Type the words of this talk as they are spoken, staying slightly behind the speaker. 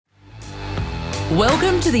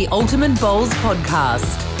Welcome to the Ultimate Bowls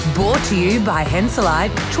podcast, brought to you by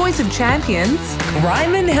Henselite, Choice of Champions,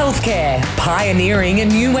 Ryman Healthcare, pioneering a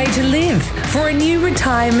new way to live for a new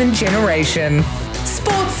retirement generation.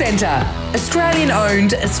 Sports Centre,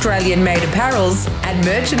 Australian-owned, Australian-made apparels and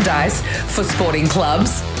merchandise for sporting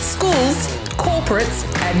clubs, schools, corporates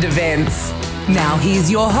and events. Now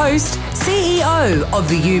here's your host, CEO of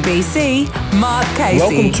the UBC, Mark Casey.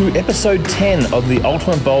 Welcome to episode 10 of the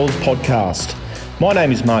Ultimate Bowls podcast. My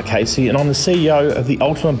name is Mark Casey and I'm the CEO of the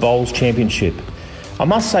Ultimate Bowls Championship. I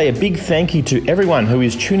must say a big thank you to everyone who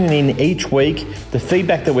is tuning in each week. The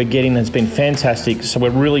feedback that we're getting has been fantastic, so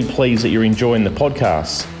we're really pleased that you're enjoying the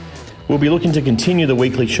podcasts. We'll be looking to continue the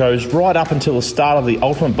weekly shows right up until the start of the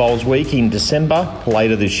Ultimate Bowls week in December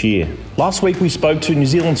later this year. Last week we spoke to New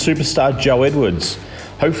Zealand superstar Jo Edwards.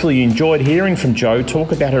 Hopefully you enjoyed hearing from Jo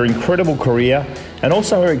talk about her incredible career and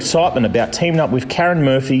also her excitement about teaming up with Karen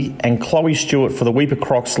Murphy and Chloe Stewart for the Weeper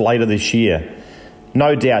Crocs later this year.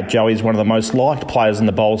 No doubt Joey is one of the most liked players in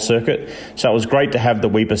the bowl circuit, so it was great to have the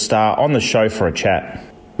Weeper star on the show for a chat.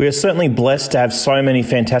 We are certainly blessed to have so many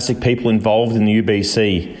fantastic people involved in the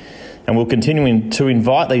UBC, and we'll continue to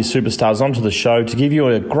invite these superstars onto the show to give you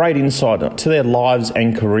a great insight to their lives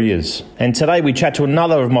and careers. And today we chat to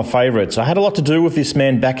another of my favourites. I had a lot to do with this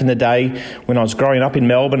man back in the day when I was growing up in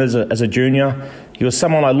Melbourne as a junior. He was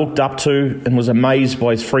someone I looked up to and was amazed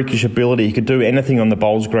by his freakish ability. He could do anything on the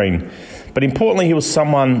bowls green. But importantly, he was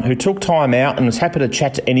someone who took time out and was happy to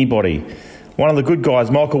chat to anybody. One of the good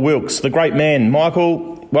guys, Michael Wilkes, the great man.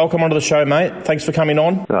 Michael, welcome onto the show, mate. Thanks for coming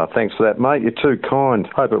on. Oh, thanks for that, mate. You're too kind.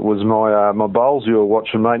 Hope it was my bowls you were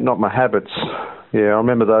watching, mate, not my habits. Yeah, I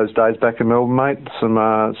remember those days back in Melbourne, mate.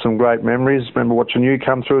 Some great memories. Remember watching you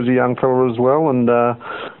come through as a young fella as well, and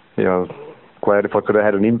glad if I could have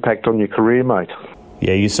had an impact on your career, mate.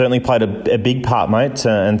 Yeah, you certainly played a big part, mate,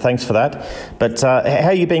 and thanks for that. But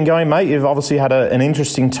how you been going, mate? You've obviously had an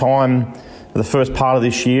interesting time the first part of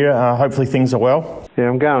this year. Hopefully things are well. Yeah,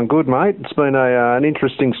 I'm going good, mate. It's been an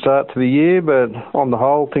interesting start to the year, but on the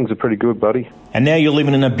whole, things are pretty good, buddy. And now you're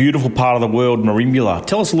living in a beautiful part of the world, Merimbula.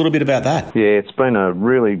 Tell us a little bit about that. Yeah, it's been a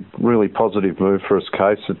really, really positive move for us,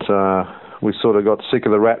 Case. We sort of got sick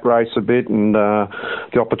of the rat race a bit, and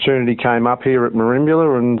the opportunity came up here at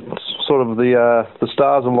Merimbula, and sort of the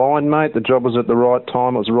stars aligned, mate. The job was at the right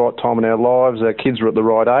time. It was the right time in our lives. Our kids were at the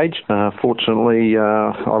right age. Fortunately,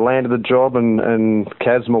 I landed the job, and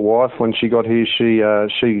Kaz, my wife, when she got here,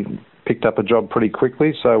 she picked up a job pretty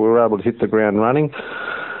quickly, so we were able to hit the ground running.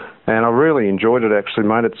 And I really enjoyed it, actually,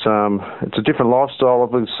 mate. It's a different lifestyle,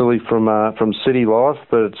 obviously, from city life,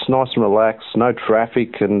 but it's nice and relaxed, no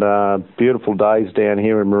traffic, and beautiful days down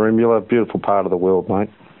here in Merimbula. Beautiful part of the world, mate.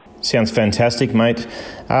 Sounds fantastic, mate.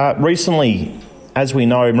 Recently, as we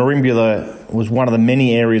know, Merimbula was one of the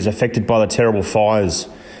many areas affected by the terrible fires.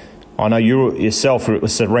 I know you yourself were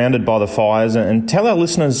surrounded by the fires, and tell our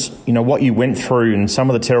listeners, what you went through and some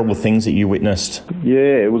of the terrible things that you witnessed.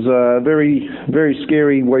 Yeah, it was a very, very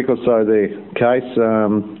scary week or so there, Case.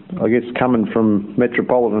 I guess coming from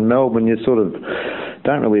metropolitan Melbourne, you sort of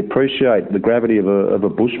don't really appreciate the gravity of a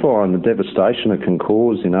bushfire and the devastation it can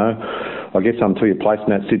cause, I guess until you're placed in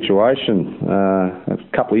that situation. A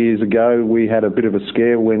couple of years ago, we had a bit of a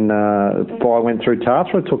scare when fire went through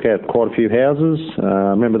Tathra, took out quite a few houses.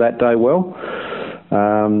 Remember that day well.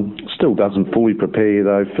 Still doesn't fully prepare you,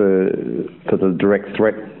 though, for the direct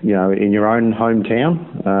threat, in your own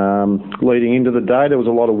hometown. Leading into the day, there was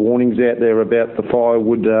a lot of warnings out there about the fire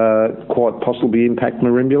would quite possibly impact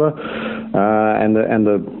Merimbula and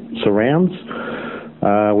the surrounds.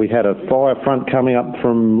 We had a fire front coming up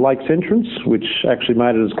from Lakes Entrance, which actually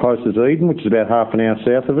made it as close as Eden, which is about half an hour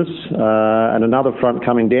south of us, and another front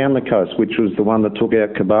coming down the coast, which was the one that took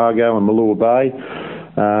out Cobargo and Malua Bay,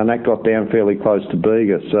 and that got down fairly close to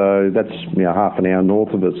Bega, so that's half an hour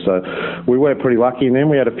north of us. So we were pretty lucky, and then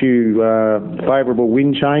we had a few favourable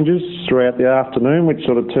wind changes throughout the afternoon, which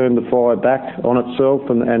sort of turned the fire back on itself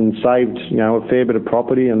and saved a fair bit of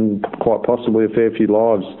property and quite possibly a fair few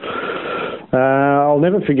lives. I'll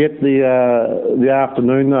never forget the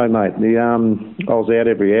afternoon though, mate. I was out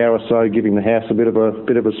every hour or so giving the house a bit of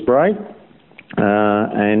a spray,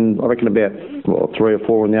 and I reckon about 3 or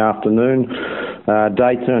 4 in the afternoon,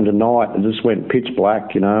 day turned to night. It just went pitch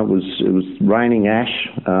black. It was raining ash.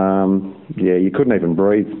 You couldn't even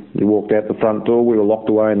breathe. You walked out the front door. We were locked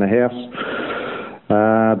away in the house.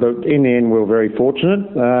 But in the end, we were very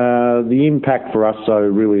fortunate. The impact for us, though,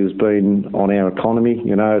 really has been on our economy.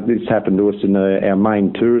 This happened to us in our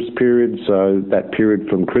main tourist period, so that period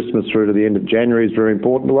from Christmas through to the end of January is very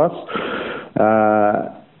important to us.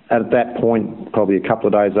 at that point, probably a couple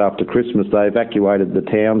of days after Christmas, they evacuated the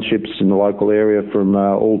townships in the local area from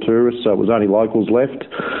all tourists, so it was only locals left.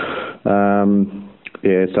 So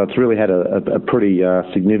it's really had a pretty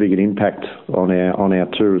significant impact on our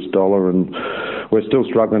tourist dollar, and we're still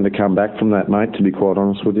struggling to come back from that, mate, to be quite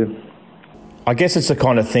honest with you. I guess it's the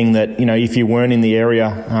kind of thing that, if you weren't in the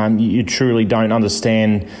area, you truly don't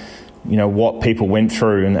understand, what people went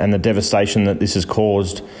through and the devastation that this has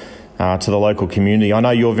caused to the local community. I know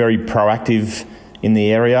you're very proactive in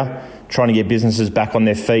the area, trying to get businesses back on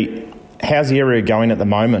their feet. How's the area going at the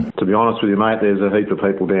moment? To be honest with you, mate, there's a heap of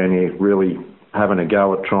people down here really having a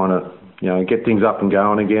go at trying to, get things up and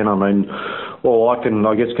going again. I mean, all I can,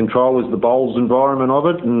 control is the bowls environment of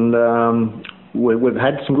it, and we've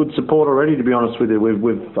had some good support already, to be honest with you.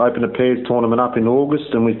 We've opened a pairs tournament up in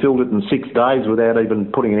August, and we filled it in 6 days without even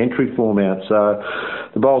putting an entry form out. So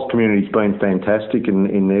the bowls community's been fantastic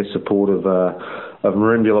in their support of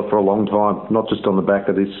Merimbula for a long time, not just on the back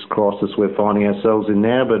of this crisis we're finding ourselves in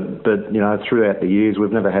now, but throughout the years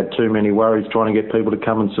we've never had too many worries trying to get people to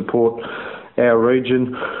come and support our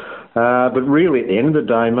region. But really, at the end of the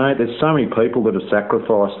day, mate, there's so many people that have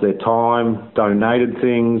sacrificed their time, donated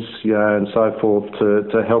things, and so forth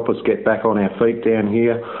to help us get back on our feet down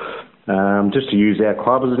here. Just to use our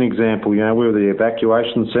club as an example, we were the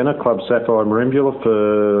evacuation centre, Club Sapphire Merimbula,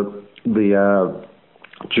 for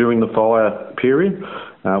during the fire period.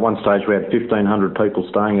 One stage we had 1,500 people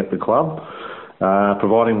staying at the club,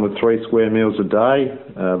 providing with 3 square meals a day,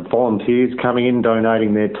 volunteers coming in,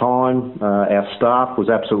 donating their time. Our staff was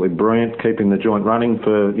absolutely brilliant, keeping the joint running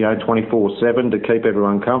for 24/7 to keep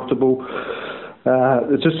everyone comfortable.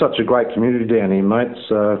 It's just such a great community down here, mate.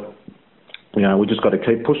 So, we just got to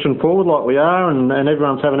keep pushing forward like we are, and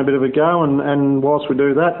everyone's having a bit of a go, and whilst we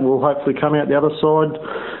do that, we'll hopefully come out the other side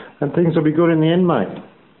and things will be good in the end, mate.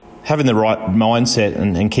 Having the right mindset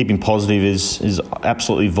and keeping positive is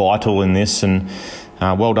absolutely vital in this, and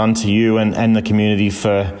well done to you and the community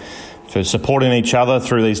for supporting each other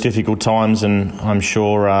through these difficult times, and I'm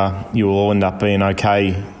sure you will all end up being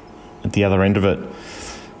okay at the other end of it.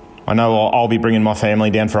 I know I'll be bringing my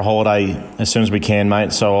family down for a holiday as soon as we can,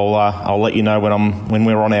 mate, so I'll let you know when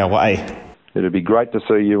we're on our way. It'd be great to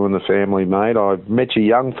see you and the family, mate. I met your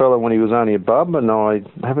young fella when he was only a bub, and I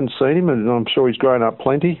haven't seen him, and I'm sure he's grown up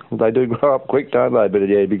plenty. They do grow up quick, don't they? But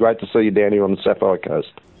it'd be great to see you down here on the Sapphire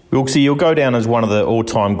Coast. Wilksy, you'll go down as one of the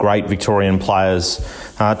all-time great Victorian players.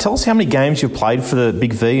 Tell us how many games you've played for the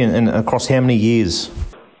Big V and across how many years?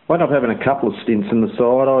 I ended up having a couple of stints in the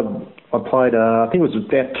side. I played, I think it was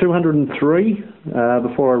about 203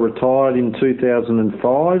 before I retired in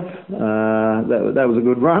 2005. That was a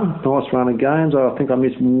good run, nice run of games. I think I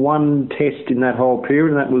missed one test in that whole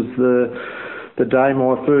period, and that was the day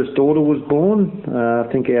my first daughter was born. I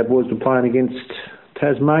think our boys were playing against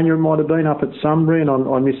Tasmania, it might have been, up at Sunbury, and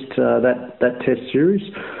I missed that test series.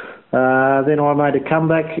 Then I made a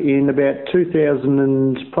comeback in about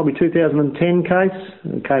 2010 case.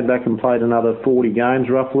 I came back and played another 40 games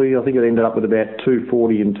roughly. I think it ended up with about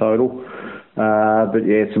 240 in total. But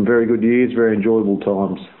yeah, some very good years, very enjoyable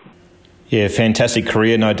times. Yeah, fantastic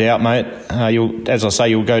career, no doubt, mate. As I say,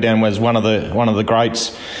 you'll go down as one of the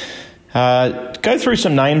greats. Go through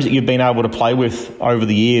some names that you've been able to play with over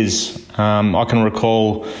the years. I can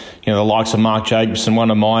recall, the likes of Mark Jacobson, one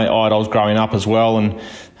of my idols growing up as well, and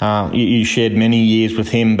you shared many years with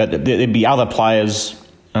him, but there'd be other players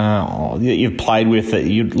that you've played with that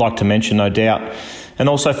you'd like to mention, no doubt. And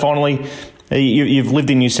also, finally, you've lived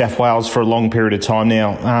in New South Wales for a long period of time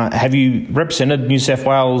now. Have you represented New South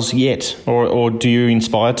Wales yet, or do you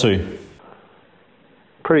aspire to?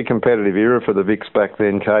 Pretty competitive era for the Vics back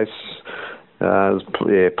then, Case. There's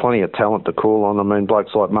plenty of talent to call on. I mean,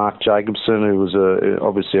 blokes like Mark Jacobson, who was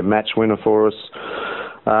obviously a match winner for us.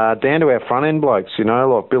 Down to our front end blokes,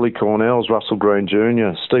 like Billy Cornells, Russell Green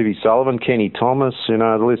Jr., Stevie Sullivan, Kenny Thomas,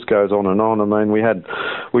 the list goes on and on. I mean, we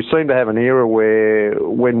seemed to have an era where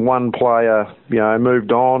when one player,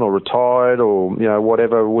 moved on or retired or,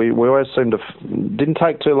 whatever, we always seemed didn't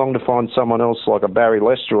take too long to find someone else like a Barry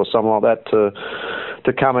Lester or something like that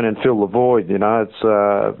to come in and fill the void. It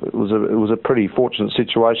was a pretty fortunate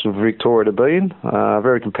situation for Victoria to be in.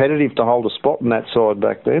 Very competitive to hold a spot in that side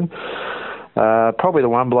back then. Probably the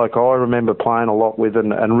one bloke I remember playing a lot with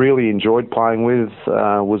and really enjoyed playing with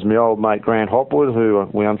was my old mate Grant Hopwood, who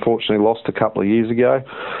we unfortunately lost a couple of years ago.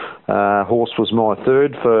 Horse was my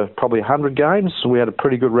third for probably 100 games. We had a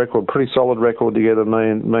pretty good record, pretty solid record together, me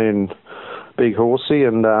and Big Horsey,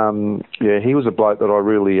 and he was a bloke that I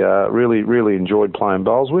really enjoyed playing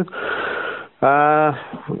bowls with.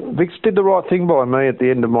 Vic's did the right thing by me at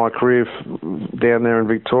the end of my career down there in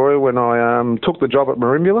Victoria when I took the job at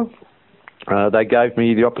Merimbula. They gave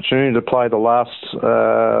me the opportunity to play the last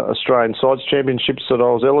Australian Sides Championships that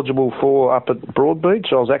I was eligible for up at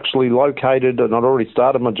Broadbeach. I was actually located, and I'd already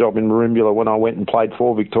started my job in Merimbula when I went and played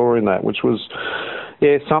for Victoria in that, which was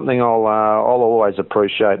something I'll always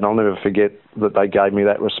appreciate, and I'll never forget that they gave me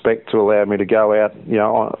that respect to allow me to go out,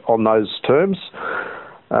 on those terms.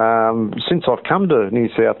 Since I've come to New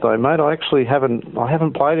South, though, mate, I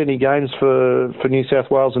haven't played any games for New South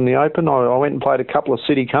Wales in the Open. I went and played a couple of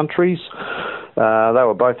city countries. They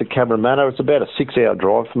were both at Cabramatta. It's about a 6-hour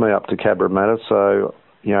drive for me up to Cabramatta. So,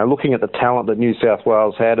 looking at the talent that New South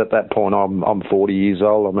Wales had at that point, I'm 40 years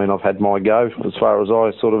old. I mean, I've had my go as far as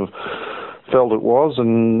I sort of felt it was,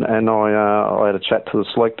 and I had a chat to the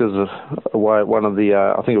selectors away at one of the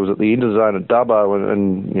I think it was at the Interzone at Dubbo,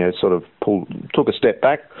 and sort of took a step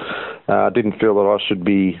back. Didn't feel that I should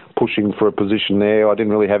be pushing for a position there. I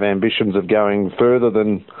didn't really have ambitions of going further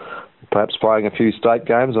than perhaps playing a few state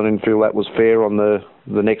games. I didn't feel that was fair on the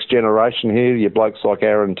next generation here. Your blokes like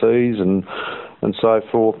Aaron Tees and so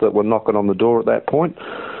forth that were knocking on the door at that point.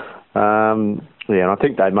 And I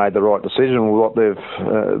think they made the right decision with what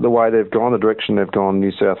the way they've gone, the direction they've gone.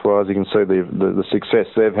 New South Wales, you can see the success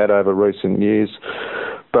they've had over recent years.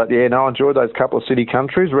 But I enjoyed those couple of city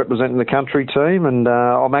countries representing the country team, and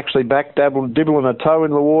I'm actually back dibbling a toe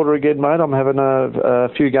in the water again, mate. I'm having a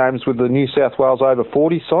few games with the New South Wales over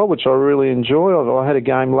 40 side, which I really enjoy. I had a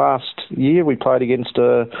game last year. We played against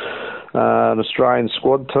an Australian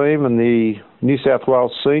squad team and the New South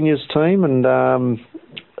Wales seniors team, and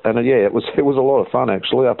it was a lot of fun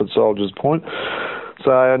actually up at Soldiers Point.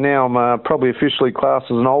 So now I'm probably officially classed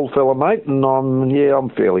as an old fella, mate, and I'm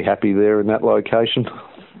fairly happy there in that location.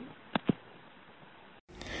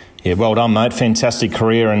 Yeah, well done, mate. Fantastic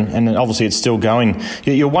career, and obviously it's still going.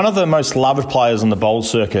 You're one of the most loved players on the bowl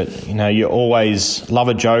circuit. You always love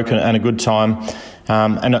a joke and a good time.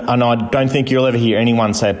 And I don't think you'll ever hear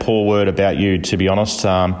anyone say a poor word about you, to be honest,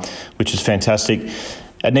 which is fantastic.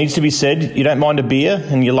 It needs to be said, you don't mind a beer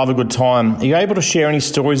and you love a good time. Are you able to share any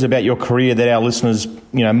stories about your career that our listeners,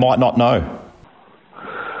 might not know?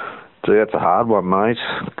 Gee, that's a hard one, mate.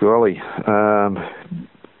 Golly.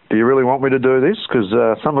 Do you really want me to do this? Because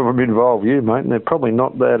some of them involve you, mate, and they're probably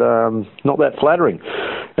not that flattering.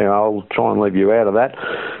 I'll try and leave you out of that.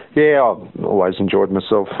 Yeah, I've always enjoyed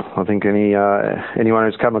myself. I think anyone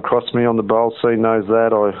who's come across me on the bowl scene knows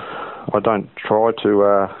that. I don't try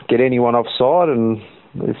to get anyone offside, and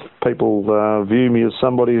if people view me as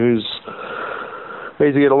somebody who's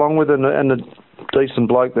easy to get along with and a decent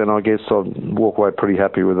bloke, then I guess I'll walk away pretty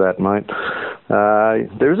happy with that, mate.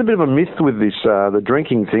 There is a bit of a myth with this, the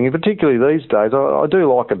drinking thing, and particularly these days. I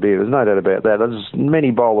do like a beer, there's no doubt about that, as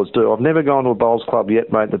many bowlers do. I've never gone to a bowls club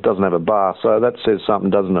yet, mate, that doesn't have a bar, so that says something,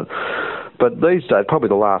 doesn't it? But these days, probably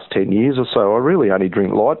the last 10 years or so, I really only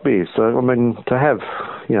drink light beer. So, I mean, to have,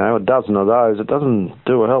 a dozen of those, it doesn't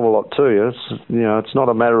do a hell of a lot to you. It's not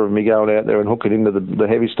a matter of me going out there and hooking into the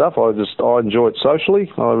heavy stuff. I enjoy it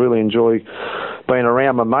socially. I really enjoy being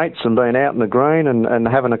around my mates and being out in the green and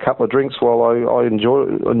having a couple of drinks while I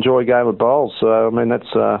enjoy a game of bowls. So, I mean, that's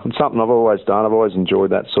something I've always done. I've always enjoyed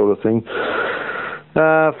that sort of thing.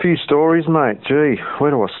 A few stories, mate. Gee,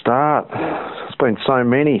 where do I start? There's been so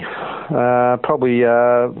many. Probably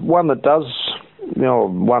one that does,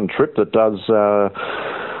 one trip that does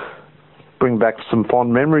bring back some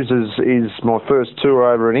fond memories is my first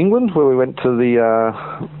tour over in England, where we went to the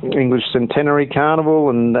English Centenary Carnival,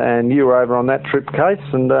 and you were over on that trip, Case,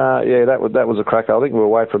 and that was a cracker. I think we were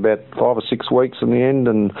away for about 5 or 6 weeks in the end,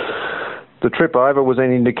 and the trip over was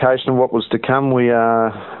an indication of what was to come.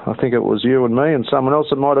 I think it was you and me and someone else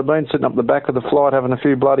that might have been sitting up the back of the flight having a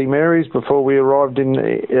few Bloody Marys before we arrived at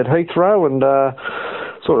Heathrow, and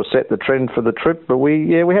sort of set the trend for the trip. But we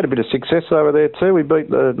had a bit of success over there too. We beat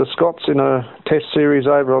the Scots in a test series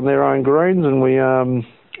over on their own greens, and we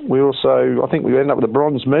also, I think we ended up with a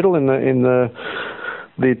bronze medal in the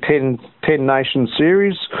 10 nation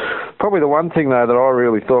series. Probably the one thing, though, that I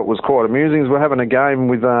really thought was quite amusing is we're having a game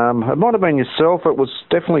with, it might have been yourself, it was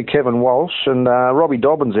definitely Kevin Walsh, and Robbie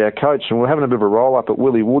Dobbins, our coach, and we're having a bit of a roll-up at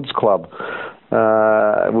Willie Wood's club.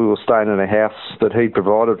 We were staying in a house that he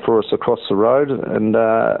provided for us across the road, and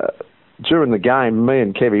during the game, me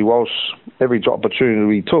and Kevy Walsh, every opportunity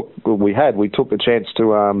we took the chance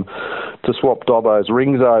to swap Dobbo's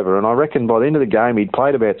rings over, and I reckon by the end of the game he'd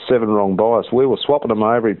played about 7 wrong by us. We were swapping them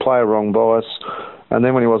over, he'd play a wrong by us, and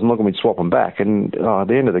then when he wasn't looking, we'd swap them back. And at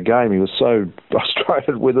the end of the game, he was so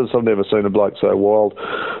frustrated with us. I've never seen a bloke so wild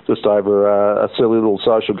just over a silly little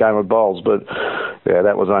social game of bowls. But Yeah,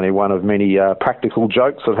 that was only one of many practical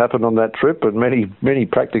jokes that happened on that trip, and many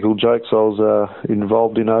practical jokes I was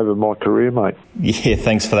involved in over my career, mate. Yeah,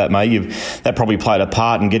 thanks for that, mate. That probably played a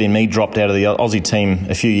part in getting me dropped out of the Aussie team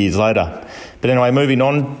a few years later. But anyway, moving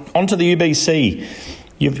on to the UBC.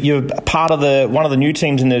 You're part of one of the new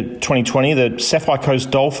teams in the 2020, the Sapphire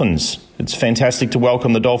Coast Dolphins. It's fantastic to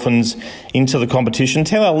welcome the Dolphins into the competition.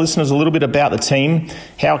 Tell our listeners a little bit about the team,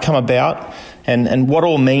 how it come about, and what it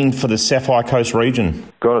all mean for the Sapphire Coast region.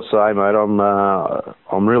 Got to say, mate,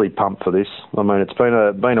 I'm really pumped for this. I mean, it's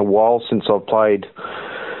been a while since I've played,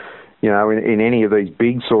 in any of these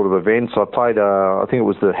big sort of events. I played, I think it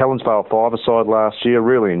was the Helensvale Five-a-side last year.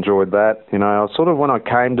 Really enjoyed that. When I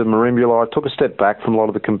came to Merimbula, I took a step back from a lot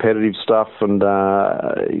of the competitive stuff, and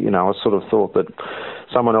I sort of thought that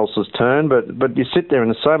someone else's turn. But you sit there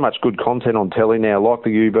and there's so much good content on telly now, like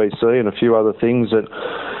the UBC and a few other things that.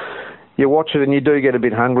 You watch it and you do get a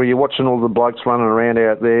bit hungry. You're watching all the blokes running around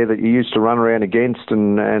out there that you used to run around against,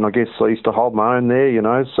 and I guess I used to hold my own there,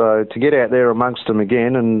 So to get out there amongst them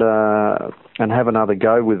again and have another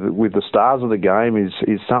go with the stars of the game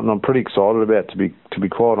is something I'm pretty excited about, to be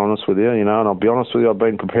quite honest with you, And I'll be honest with you, I've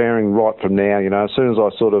been preparing right from now, As soon as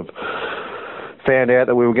I sort of found out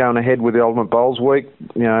that we were going ahead with the Ultimate Bowls Week,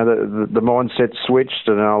 the mindset switched,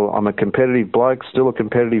 and I'm a competitive bloke, still a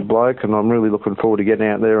competitive bloke, and I'm really looking forward to getting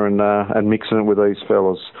out there and mixing it with these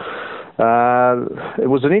fellas. It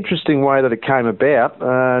was an interesting way that it came about.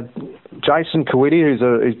 Jason Kawiti,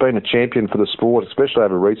 who's been a champion for the sport, especially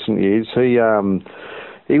over recent years,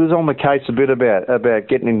 he was on the case a bit about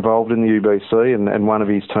getting involved in the UBC and one of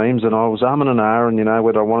his teams, and I was umming and ahhing,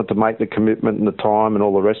 whether I wanted to make the commitment and the time and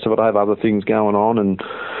all the rest of it. I have other things going on, and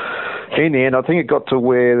in the end, I think it got to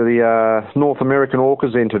where the North American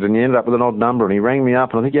Orcas entered, and you ended up with an odd number, and he rang me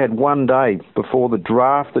up, and I think you had one day before the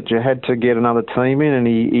draft that you had to get another team in, and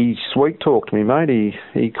he sweet-talked me, mate.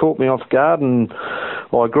 He caught me off guard, and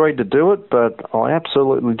I agreed to do it, but I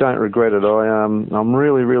absolutely don't regret it. I'm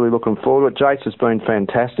really, really looking forward to it. Jace has been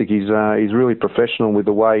fantastic. He's really professional with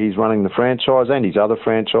the way he's running the franchise and his other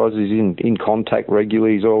franchises. He's in contact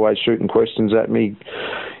regularly. He's always shooting questions at me.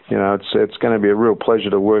 It's going to be a real pleasure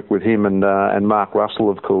to work with him and Mark Russell,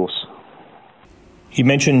 of course. You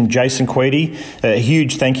mentioned Jason Queedy. A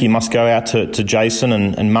huge thank you must go out to Jason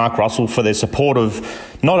and Mark Russell for their support of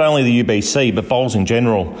not only the UBC but bowls in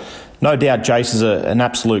general. No doubt Jace is an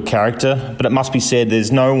absolute character, but it must be said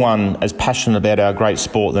there's no one as passionate about our great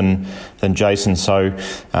sport than Jason. So,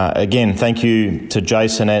 again, thank you to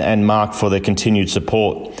Jason and Mark for their continued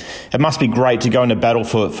support. It must be great to go into battle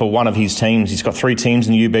for one of his teams. He's got 3 teams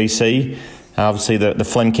in the UBC. Obviously, the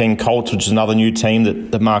Flemkeng Colts, which is another new team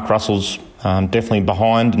that Mark Russell's definitely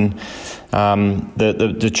behind, and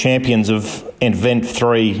the champions of Event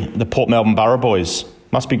 3, the Port Melbourne Borough Boys.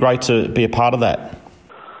 Must be great to be a part of that.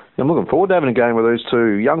 I'm looking forward to having a game with those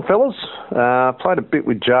two young fellas. Played a bit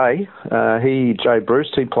with Jay. Jay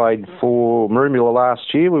Bruce, he played for Merimbula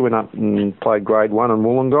last year. We went up and played Grade 1 in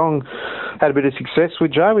Wollongong. Had a bit of success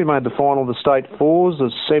with Jay. We made the final of the State Fours,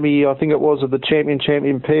 the semi, I think it was, of the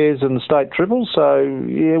champion pairs and the State Triples. So,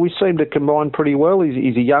 yeah, we seem to combine pretty well.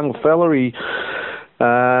 He's a young fella.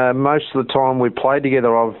 Most of the time we played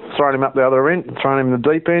together, I've thrown him up the other end, thrown him in the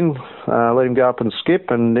deep end, let him go up and skip,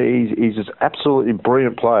 and he's an absolutely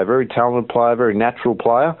brilliant player, very talented player, very natural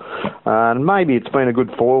player, and maybe it's been a good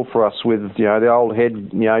foil for us with the old head,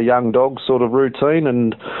 young dog sort of routine,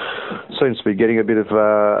 and seems to be getting a bit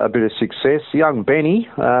of success. Young Benny,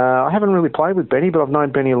 I haven't really played with Benny, but I've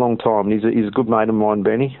known Benny a long time. He's a good mate of mine,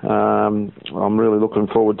 Benny. I'm really looking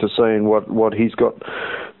forward to seeing what he's got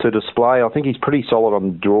to display. I think he's pretty solid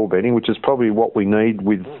on the draw, Benny, which is probably what we need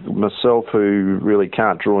with myself, who really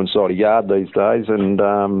can't draw inside a yard these days, and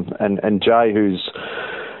Jay, who's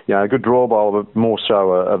a good draw bowler, but more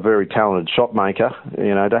so a very talented shot maker.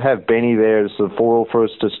 To have Benny there as the foil for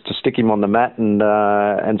us to stick him on the mat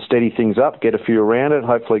and steady things up, get a few around it,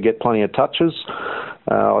 hopefully get plenty of touches.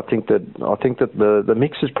 I think that the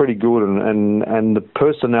mix is pretty good, and the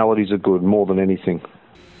personalities are good more than anything.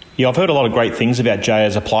 Yeah, I've heard a lot of great things about Jay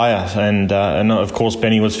as a player, and of course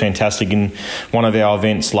Benny was fantastic in one of our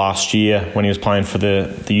events last year when he was playing for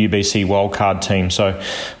the UBC wildcard team. So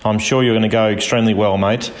I'm sure you're going to go extremely well,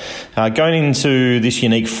 mate. Going into this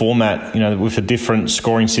unique format, with a different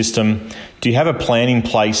scoring system, do you have a plan in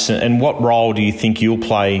place, and what role do you think you'll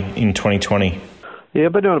play in 2020? Yeah,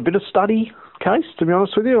 I've been doing a bit of study, Case, to be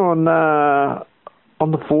honest with you, on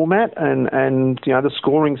the format and the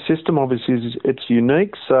scoring system. Obviously it's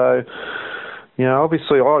unique, so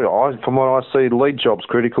Obviously, from what I see, the lead job's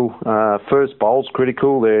critical. First bowl's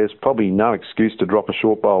critical. There's probably no excuse to drop a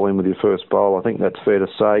short bowl in with your first bowl. I think that's fair to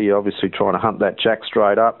say. You're obviously trying to hunt that jack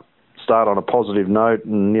straight up, start on a positive note,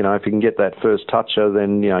 and, if you can get that first toucher,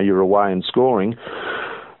 then, you're away and scoring.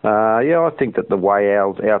 I think that the way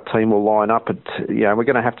our team will line up, we're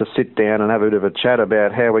going to have to sit down and have a bit of a chat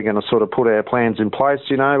about how we're going to sort of put our plans in place.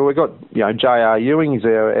 We've got, J.R. Ewing, he's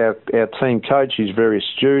our team coach. He's very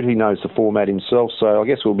astute. He knows the format himself. So I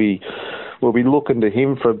guess we'll be looking to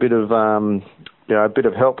him for a bit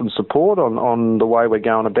of help and support on the way we're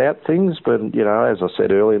going about things. But, as I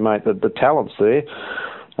said earlier, mate, the talent's there.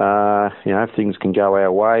 If things can go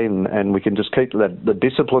our way and we can just keep the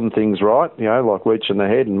discipline things right, like reaching the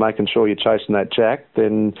head and making sure you're chasing that jack,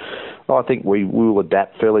 then I think we will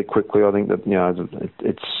adapt fairly quickly. I think that,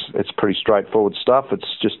 it's pretty straightforward stuff.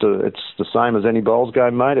 It's just it's the same as any bowls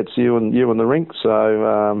game, mate. It's you and the rink. So,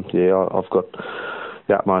 I've got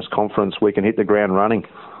the utmost confidence we can hit the ground running.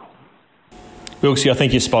 Wilkesy, I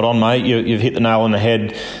think you're spot on, mate. You've hit the nail on the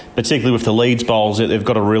head, particularly with the Leeds bowls. They've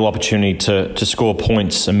got a real opportunity to score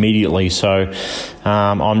points immediately. So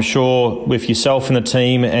I'm sure with yourself and the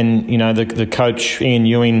team and, the coach, Ian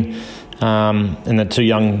Ewing, and the two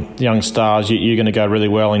young stars, you're going to go really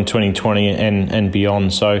well in 2020 and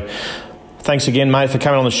beyond. So thanks again, mate, for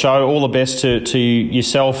coming on the show. All the best to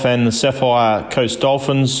yourself and the Sapphire Coast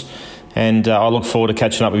Dolphins. And I look forward to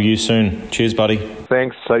catching up with you soon. Cheers, buddy.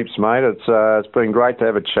 Thanks heaps, mate. It's been great to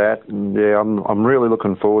have a chat. And, I'm really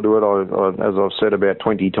looking forward to it. As I've said about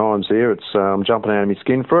 20 times here, I'm jumping out of my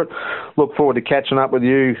skin for it. Look forward to catching up with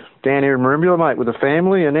you down here in Merimbula, mate, with the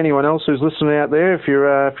family, and anyone else who's listening out there. If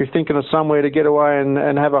you're thinking of somewhere to get away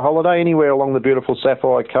and have a holiday, anywhere along the beautiful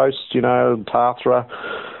Sapphire Coast, Tathra,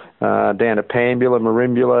 down to Pambula,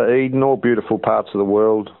 Merimbula, Eden, all beautiful parts of the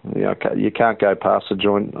world. You can't go past the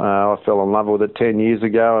joint. I fell in love with it 10 years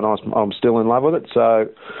ago, and I'm still in love with it. So,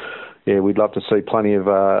 we'd love to see plenty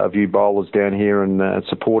of you bowlers down here and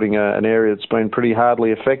supporting an area that's been pretty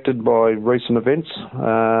hardly affected by recent events.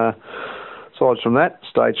 Aside from that,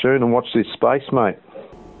 stay tuned and watch this space, mate.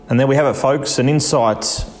 And there we have it, folks, an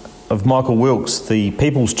insight of Michael Wilkes, the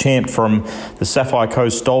people's champ from the Sapphire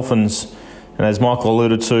Coast Dolphins. And as Michael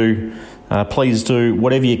alluded to, please do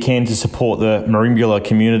whatever you can to support the Merimbula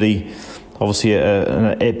community. Obviously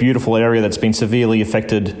a beautiful area that's been severely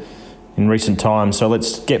affected in recent times. So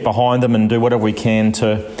let's get behind them and do whatever we can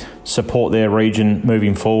to support their region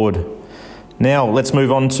moving forward. Now let's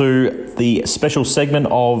move on to the special segment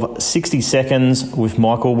of 60 Seconds with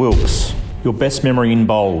Michael Wilkes. Your best memory in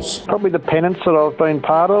bowls? Probably the pennants that I've been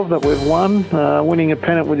part of that we've won. Winning a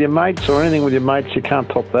pennant with your mates or anything with your mates, you can't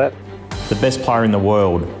top that. The best player in the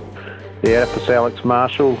world? Yeah, that's Alex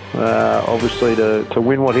Marshall. Obviously, to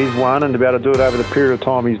win what he's won and to be able to do it over the period of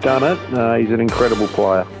time he's done it, he's an incredible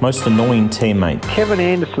player. Most annoying teammate? Kevin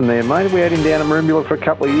Anderson there, mate. We had him down at Merimbula for a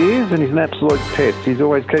couple of years and he's an absolute pet. He's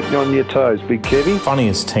always keeping you on your toes, Big Kevy.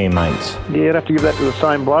 Funniest teammate? Yeah, I'd have to give that to the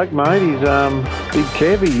same bloke, mate. He's Big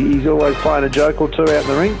Kev. He's always playing a joke or two out in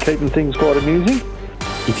the rink, keeping things quite amusing.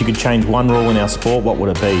 If you could change one rule in our sport, what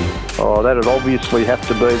would it be? Oh, that'd obviously have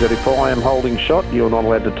to be that if I am holding shot, you're not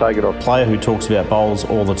allowed to take it off. Player who talks about bowls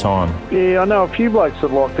all the time. Yeah, I know a few blokes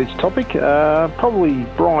that like this topic. Probably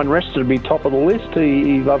Brian Resta would be top of the list.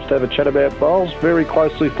 He loves to have a chat about bowls, very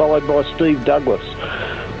closely followed by Steve Douglas.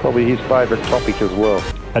 Probably his favourite topic as well.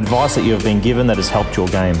 Advice that you have been given that has helped your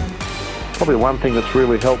game? Probably one thing that's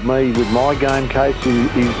really helped me with my game, Case,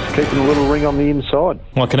 is keeping a little ring on the inside.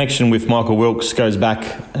 My connection with Michael Wilkes goes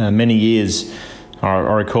back many years. I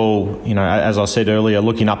recall, as I said earlier,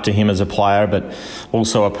 looking up to him as a player, but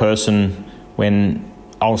also a person when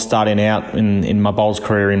I was starting out in my bowls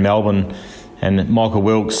career in Melbourne. And Michael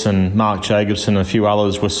Wilkes and Mark Jacobson and a few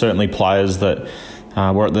others were certainly players that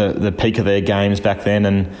were at the peak of their games back then,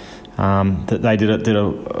 and that they did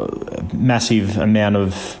a massive amount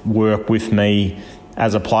of work with me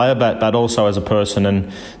as a player, but also as a person.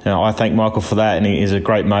 And I thank Michael for that, and he is a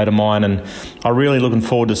great mate of mine. And I'm really looking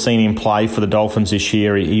forward to seeing him play for the Dolphins this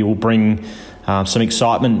year. He will bring some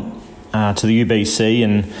excitement to the UBC,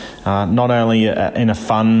 and not only in a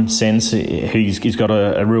fun sense, he's got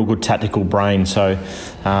a real good tactical brain. So,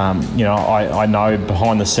 I know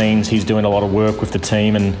behind the scenes he's doing a lot of work with the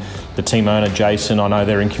team, and the team owner, Jason, I know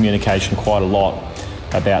they're in communication quite a lot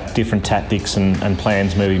about different tactics and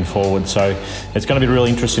plans moving forward. So it's going to be really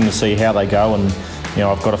interesting to see how they go, and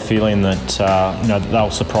I've got a feeling that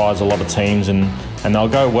they'll surprise a lot of teams, and they'll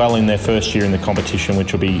go well in their first year in the competition,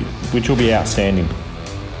 which will be outstanding.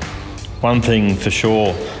 One thing for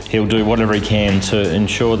sure, he'll do whatever he can to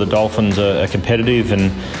ensure the Dolphins are competitive,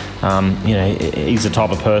 and he's the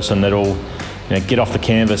type of person that'll get off the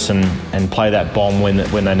canvas and play that bomb when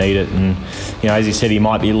they need it. And as he said, he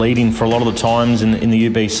might be leading for a lot of the times in the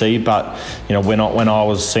UBC, but when I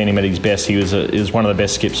was seeing him at his best, he was one of the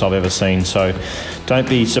best skips I've ever seen. So don't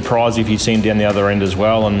be surprised if you see him down the other end as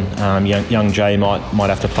well. And young Jay might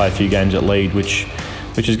have to play a few games at lead, which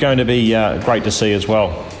is going to be great to see as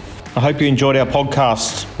well. I hope you enjoyed our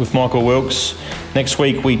podcast with Michael Wilkes. Next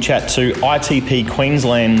week we chat to ITP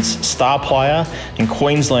Queensland's star player and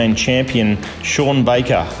Queensland champion Sean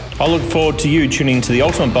Baker. I look forward to you tuning into the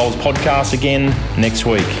Ultimate Bowls podcast again next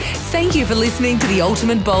week. Thank you for listening to the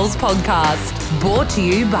Ultimate Bowls podcast. Brought to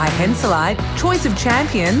you by Henselite, Choice of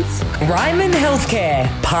Champions, Ryman Healthcare,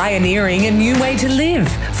 pioneering a new way to live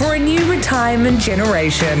for a new retirement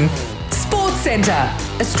generation. Sports Centre,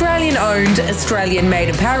 Australian-owned,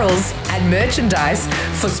 Australian-made apparels and merchandise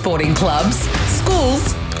for sporting clubs,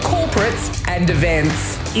 schools, corporates and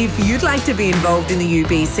events. If you'd like to be involved in the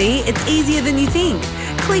UBC, it's easier than you think.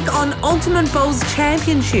 Click on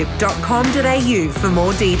ultimatebowlschampionship.com.au for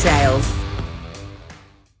more details.